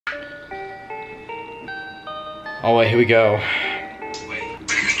Oh wait, here we go.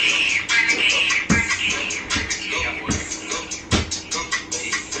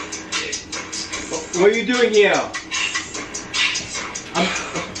 What are you doing here?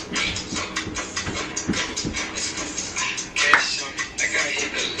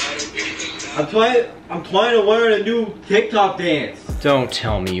 I'm trying to learn a new TikTok dance. Don't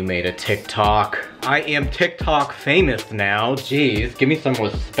tell me you made a TikTok. I am TikTok famous now. Jeez, give me some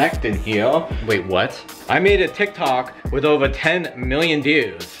respect in here. Wait, what? I made a TikTok with over 10 million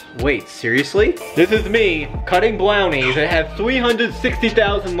views. Wait, seriously? This is me cutting brownies. It has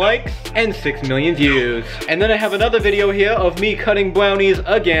 360,000 likes and 6 million views. And then I have another video here of me cutting brownies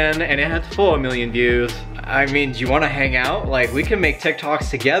again, and it has 4 million views. I mean, do you want to hang out? Like, we can make TikToks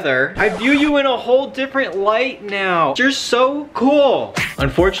together. I view you in a whole different light now. You're so cool.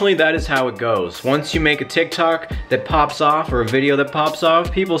 Unfortunately, that is how it goes. Once you make a TikTok that pops off or a video that pops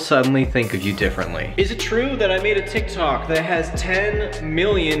off, people suddenly think of you differently. Is it true that I made a TikTok that has 10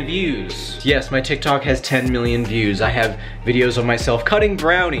 million views? Yes, my TikTok has 10 million views. I have videos of myself cutting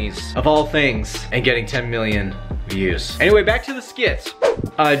brownies, of all things, and getting 10 million views. Anyway, back to the skits.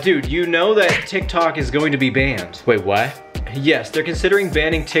 Dude, you know that TikTok is going to be banned. Wait, what? Yes, they're considering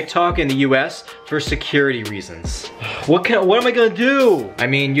banning TikTok in the US for security reasons. What am I gonna do? I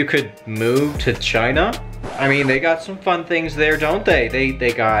mean, you could move to China. I mean, they got some fun things there, don't they?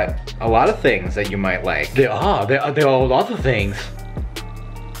 They got a lot of things that you might like. There are lots of things.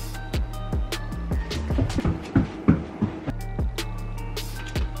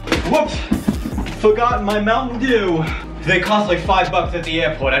 Whoops! Forgot my Mountain Dew. They cost like $5 at the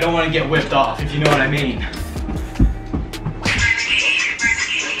airport. I don't want to get whipped off, if you know what I mean.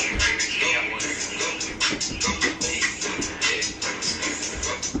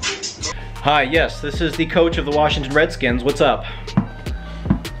 Hi, yes, this is the coach of the Washington Redskins. What's up?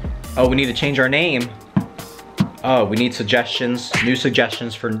 Oh, we need to change our name. Oh, we need suggestions, new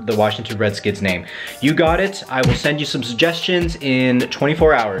suggestions for the Washington Redskins name. You got it. I will send you some suggestions in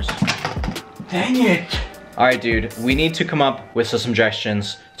 24 hours. Dang it. All right, dude, we need to come up with some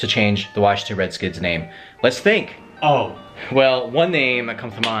suggestions to change the Washington Redskins name. Let's think. Oh, well, one name that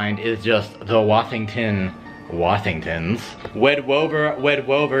comes to mind is just the Washingtons. Wed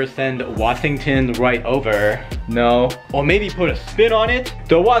Wover, send Washington right over. No. Or maybe put a spin on it.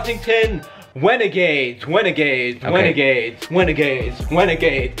 The Washington Renegades. Renegades.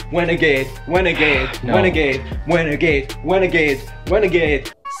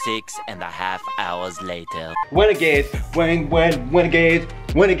 6.5 hours later. Renegades.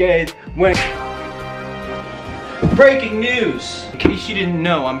 Breaking news! In case you didn't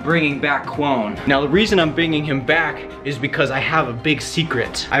know, I'm bringing back Cwone. Now the reason I'm bringing him back is because I have a big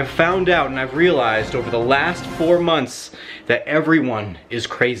secret. I've found out and I've realized over the last 4 months that everyone is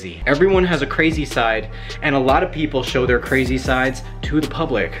crazy. Everyone has a crazy side, and a lot of people show their crazy sides to the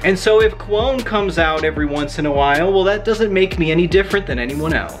public. And so if Cwone comes out every once in a while, well, that doesn't make me any different than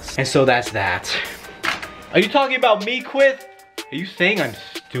anyone else. And so that's that. Are you talking about me, Quith? Are you saying I'm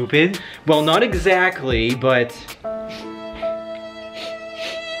stupid? Well, not exactly, but...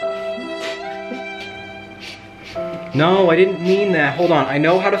 No, I didn't mean that. Hold on, I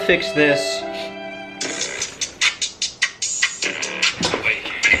know how to fix this.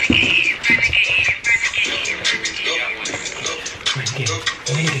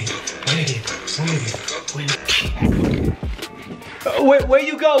 Where are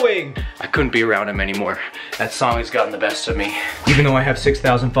you going? I couldn't be around him anymore. That song has gotten the best of me. Even though I have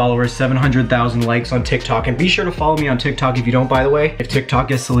 6,000 followers, 700,000 likes on TikTok, and be sure to follow me on TikTok if you don't, by the way. If TikTok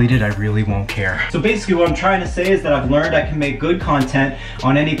gets deleted, I really won't care. So basically what I'm trying to say is that I've learned I can make good content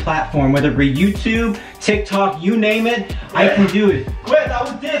on any platform, whether it be YouTube, TikTok, you name it, I can do it. Quit, I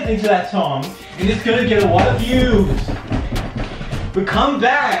was dancing to that song, and it's gonna get a lot of views. But come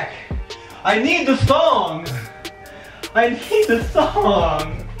back. I need the song. I need the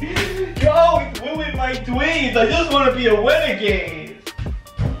song. You always ruin my dreams. I just want to be a renegade.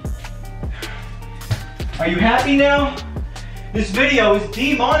 Are you happy now? This video is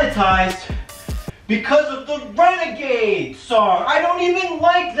demonetized because of the Renegade song. I don't even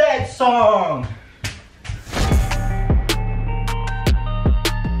like that song.